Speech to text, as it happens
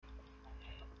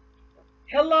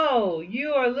Hello,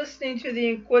 you are listening to The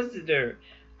Inquisitor.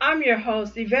 I'm your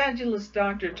host, Evangelist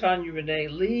Dr. Tanya Renee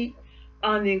Lee.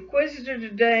 On The Inquisitor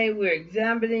today, we're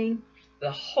examining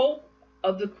the hope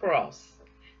of the cross.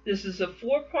 This is a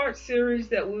four-part series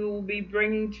that we will be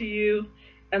bringing to you,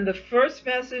 and the first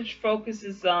message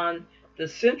focuses on the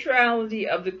centrality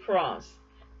of the cross.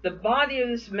 The body of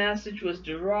this message was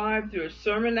derived through a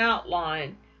sermon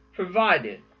outline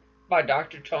provided by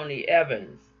Dr. Tony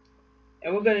Evans.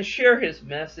 And we're going to share his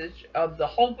message of the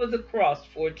hope of the cross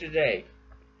for today.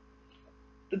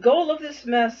 The goal of this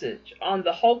message on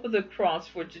the hope of the cross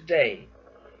for today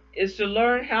is to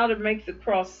learn how to make the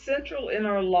cross central in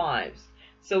our lives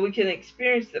so we can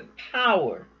experience the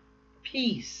power,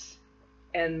 peace,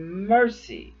 and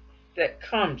mercy that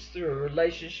comes through a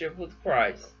relationship with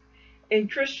Christ. In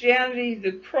Christianity,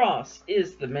 the cross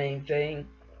is the main thing.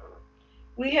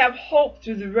 We have hope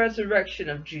through the resurrection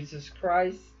of Jesus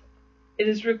Christ. It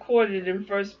is recorded in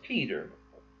 1 Peter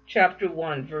chapter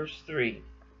 1, verse 3.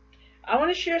 I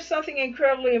want to share something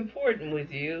incredibly important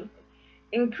with you.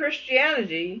 In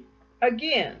Christianity,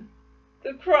 again,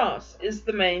 the cross is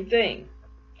the main thing.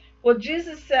 What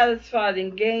Jesus satisfied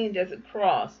and gained at the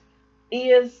cross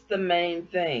is the main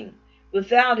thing.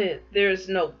 Without it, there is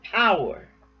no power,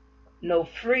 no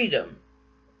freedom,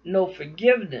 no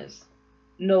forgiveness,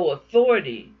 no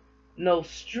authority, no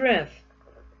strength,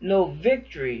 no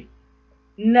victory,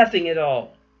 nothing at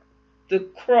all. The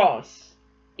cross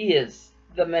is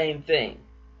the main thing.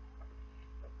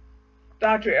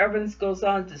 Dr. Evans goes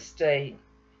on to state,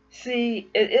 see,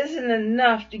 it isn't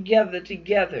enough to gather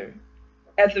together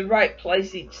at the right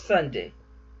place each Sunday,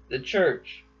 the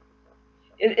church.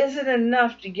 It isn't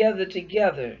enough to gather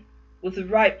together with the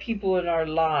right people in our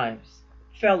lives,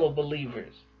 fellow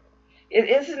believers. It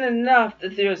isn't enough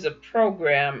that there's a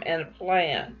program and a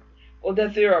plan, or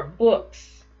that there are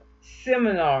books,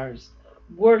 seminars,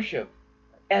 worship,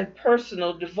 and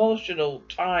personal devotional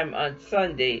time on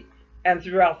Sunday and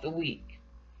throughout the week.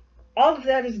 All of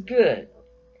that is good,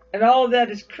 and all of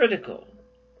that is critical,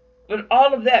 but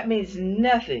all of that means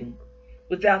nothing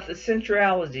without the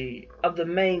centrality of the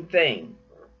main thing,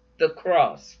 the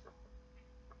cross.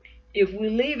 If we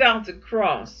leave out the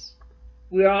cross,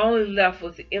 we are only left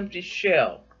with the empty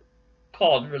shell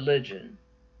called religion.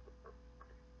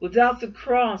 Without the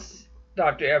cross,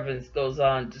 Dr. Evans goes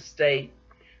on to state,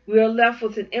 we are left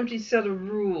with an empty set of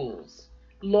rules,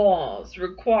 laws,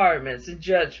 requirements, and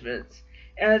judgments,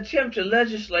 and attempt to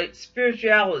legislate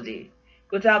spirituality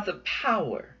without the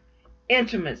power,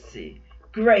 intimacy,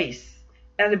 grace,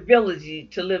 and ability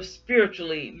to live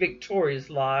spiritually victorious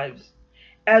lives.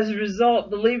 As a result,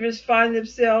 believers find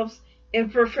themselves in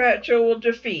perpetual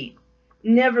defeat,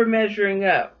 never measuring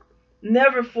up,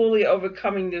 never fully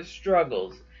overcoming their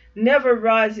struggles, never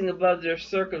rising above their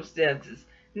circumstances,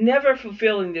 never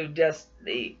fulfilling their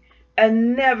destiny,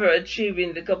 and never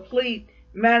achieving the complete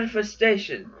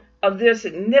manifestation of their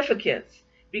significance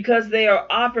because they are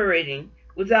operating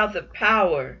without the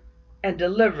power and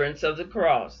deliverance of the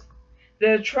cross.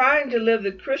 They're trying to live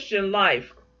the Christian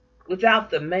life without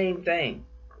the main thing,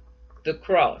 the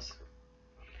cross.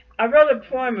 I wrote a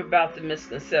poem about the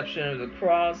misconception of the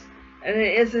cross, and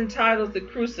it is entitled The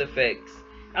Crucifix.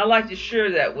 I'd like to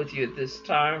share that with you at this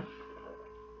time.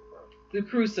 The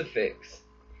crucifix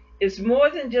is more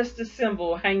than just a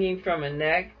symbol hanging from a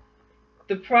neck.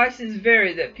 The prices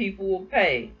vary that people will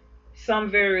pay, some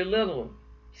very little,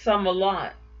 some a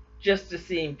lot, just to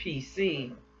seem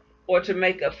PC, or to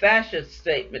make a fashion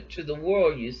statement to the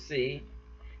world, you see.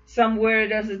 Some wear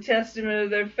it as a testament of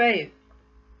their faith.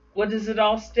 What does it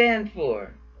all stand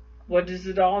for? What does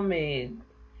it all mean?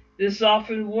 This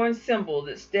often worn symbol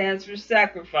that stands for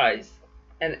sacrifice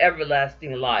and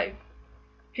everlasting life.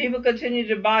 People continue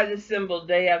to buy this symbol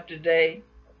day after day.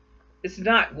 It's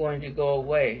not going to go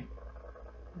away.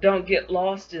 Don't get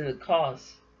lost in the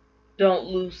cost. Don't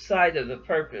lose sight of the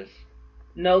purpose.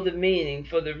 Know the meaning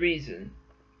for the reason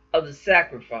of the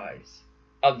sacrifice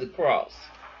of the cross.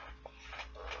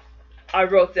 I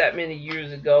wrote that many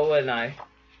years ago, and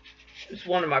it's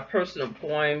one of my personal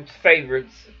poems,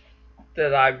 favorites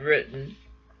that I've written,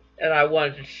 and I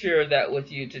wanted to share that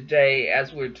with you today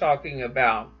as we're talking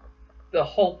about the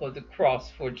hope of the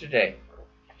cross for today.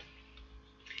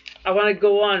 I want to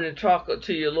go on and talk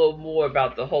to you a little more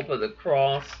about the hope of the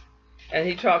cross, and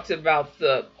he talks about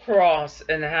the cross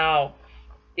and how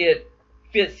it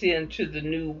fits into the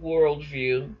new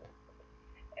worldview.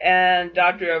 And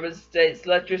Dr. Evans states,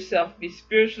 let yourself be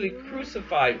spiritually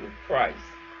crucified with Christ.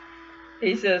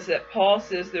 He says that Paul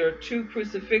says there are two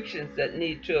crucifixions that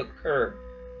need to occur,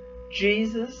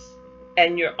 Jesus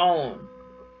and your own.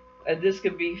 And this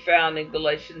can be found in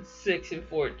Galatians 6 and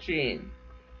 14.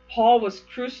 Paul was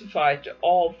crucified to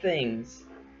all things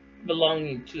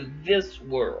belonging to this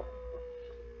world.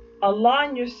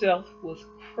 Align yourself with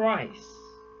Christ.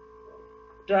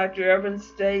 Dr. Evans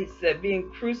states that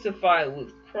being crucified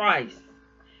with Christ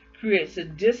creates a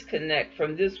disconnect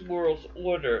from this world's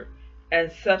order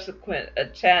and subsequent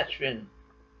attachment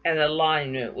and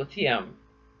alignment with Him.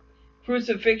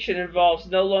 Crucifixion involves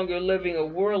no longer living a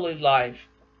worldly life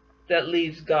that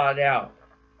leaves God out.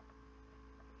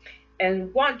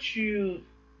 And once you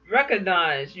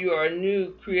recognize you are a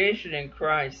new creation in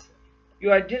Christ,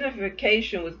 your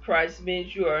identification with Christ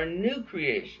means you are a new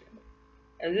creation.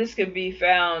 And this can be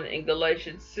found in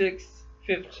Galatians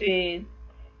 6:15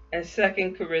 and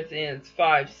 2 Corinthians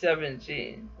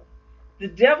 5:17. The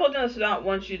devil does not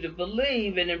want you to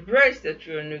believe and embrace that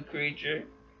you're a new creature.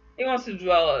 He wants to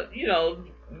dwell,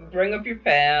 bring up your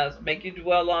past, make you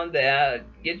dwell on that,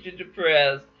 get you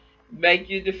depressed, make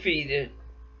you defeated.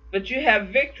 But you have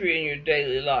victory in your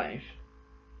daily life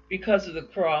because of the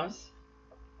cross.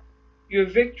 Your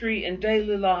victory in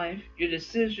daily life, your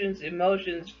decisions,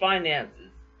 emotions,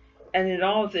 finances, and in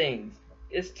all things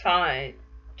is tied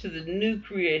to the new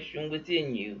creation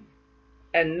within you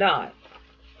and not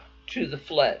to the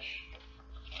flesh.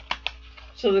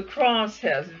 So the cross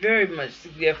has very much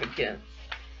significance.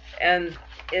 And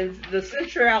in the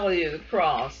centrality of the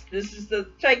cross, this is the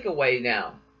takeaway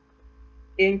now.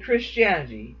 In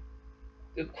Christianity,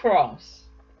 the cross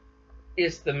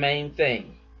is the main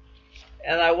thing.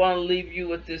 And I want to leave you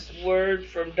with this word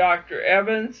from Dr.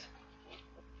 Evans.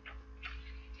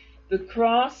 The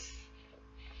cross,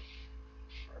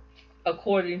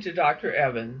 according to Dr.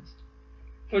 Evans,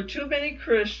 for too many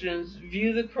Christians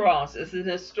view the cross as an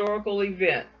historical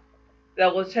event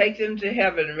that will take them to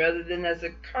heaven rather than as a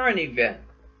current event,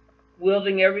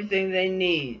 wielding everything they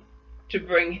need to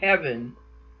bring heaven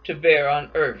to bear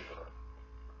on earth.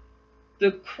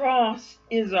 The cross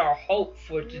is our hope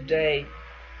for today,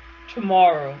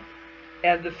 tomorrow,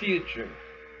 and the future.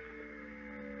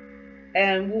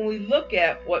 And when we look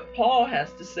at what Paul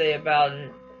has to say about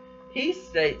it, he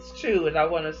states too, and I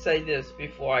want to say this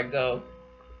before I go,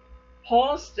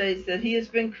 Paul states that he has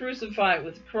been crucified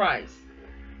with Christ.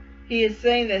 He is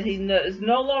saying that he is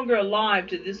no longer alive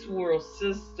to this world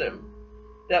system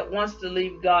that wants to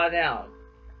leave God out.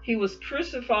 He was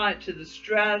crucified to the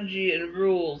strategy and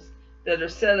rules that are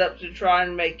set up to try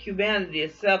and make humanity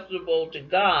acceptable to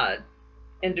God,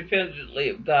 independently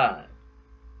of God.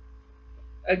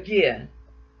 Again,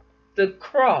 the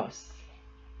cross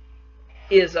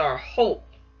is our hope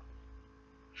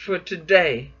for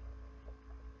today,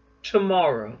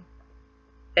 tomorrow,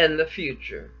 and the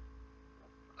future.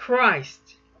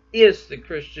 Christ is the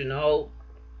Christian hope.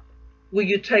 Will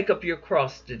you take up your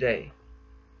cross today?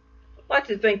 I'd like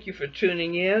to thank you for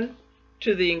tuning in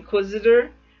to The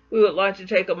Inquisitor. We would like to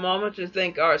take a moment to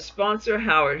thank our sponsor,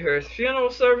 Howard Harris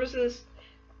Funeral Services.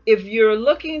 If you're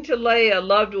looking to lay a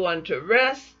loved one to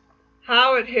rest,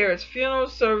 Howard Harris Funeral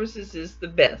Services is the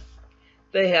best.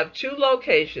 They have 2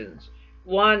 locations,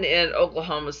 one in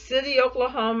Oklahoma City,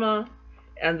 Oklahoma,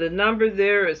 and the number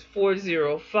there is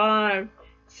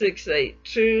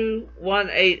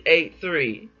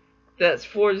 405-682-1883. That's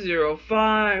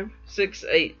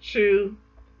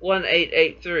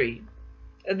 405-682-1883.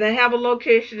 And they have a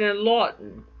location in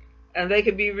Lawton, and they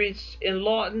can be reached in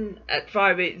Lawton at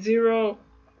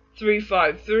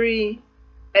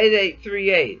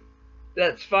 580-353-8838.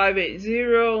 That's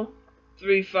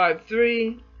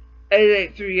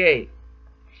 580-353-8838.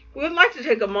 We would like to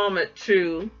take a moment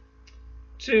to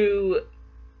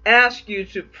ask you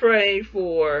to pray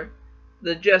for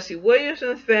the Jesse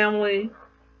Williamson family.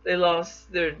 They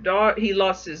lost their daughter. He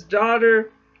lost his daughter,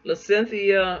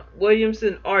 Lacynthia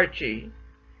Williamson Archie.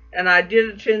 And I did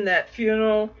attend that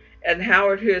funeral, and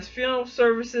Howard Harris Funeral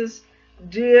Services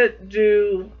did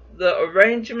do the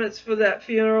arrangements for that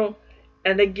funeral.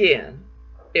 And again,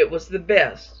 it was the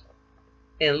best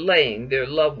in laying their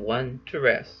loved one to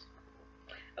rest.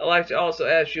 I'd like to also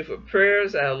ask you for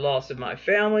prayers. I have lost in my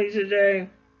family today.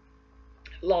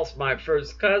 Lost my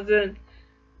first cousin,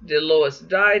 Delois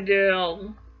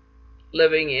Dydell,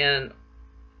 living in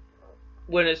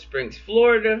Winter Springs,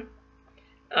 Florida.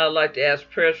 I'd like to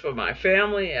ask prayers for my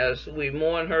family as we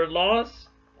mourn her loss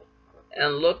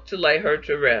and look to lay her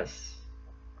to rest.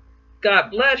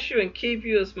 God bless you and keep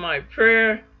you is my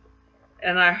prayer.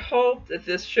 And I hope that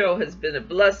this show has been a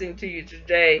blessing to you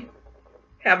today.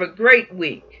 Have a great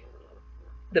week.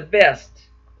 The best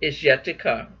is yet to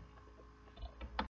come.